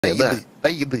Да,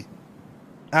 дай еды.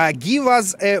 Give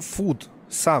us a food,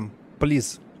 some,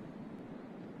 please.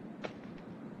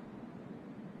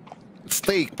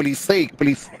 Steak, please.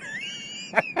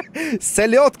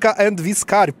 Селедка and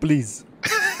вискарь, please.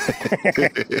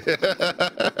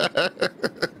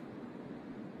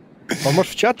 Он,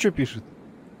 может, в чат что пишет?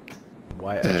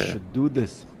 Why I should do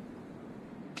this?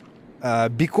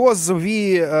 Because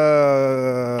we...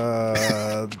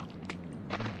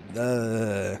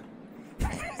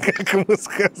 как ему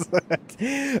сказать?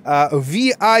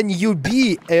 We are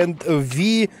newbie and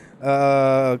we...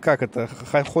 как это?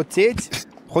 Хотеть?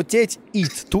 Хотеть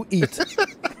eat, to eat.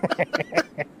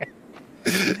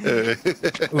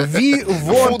 We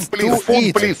want to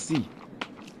eat.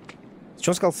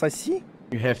 Что он сказал? Соси?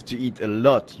 You have to eat a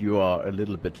lot. You are a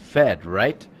little bit fat,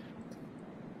 right?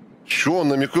 Чё он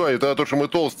намекает? Это то, что мы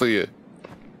толстые.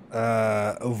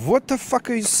 What the fuck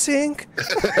are you saying?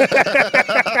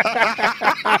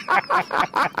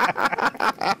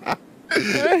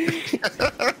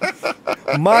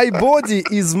 My body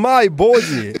is my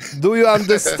body. Do you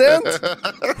understand?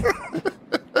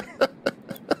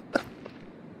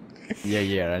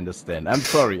 Yeah, I understand. I'm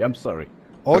sorry.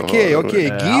 Okay.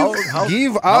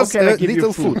 Give us a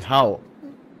little food. How?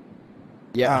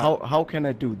 Yeah, how can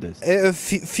I do this?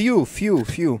 Few.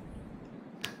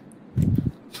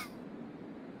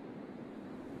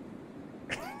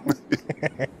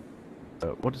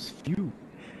 What is few?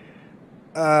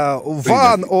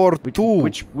 One or two.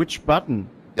 Which button?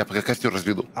 Я пока костер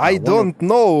разведу. I don't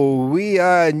know. We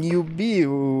are newbie.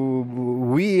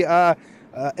 We are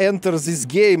enter this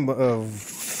game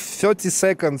 30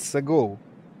 seconds ago.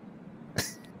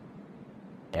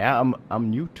 Yeah, I'm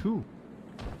new too.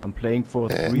 I'm playing for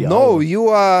 3 hours. No, you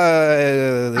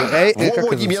are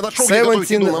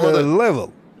 17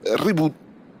 level. Рыбу.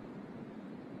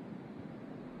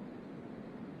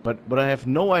 But I have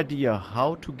no idea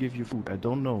how to give you food. I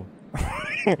don't know.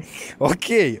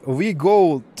 Okay, we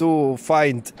go to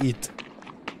find it.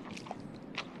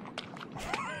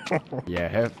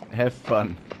 Yeah, have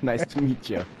fun. Nice to meet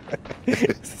you.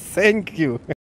 Thank you.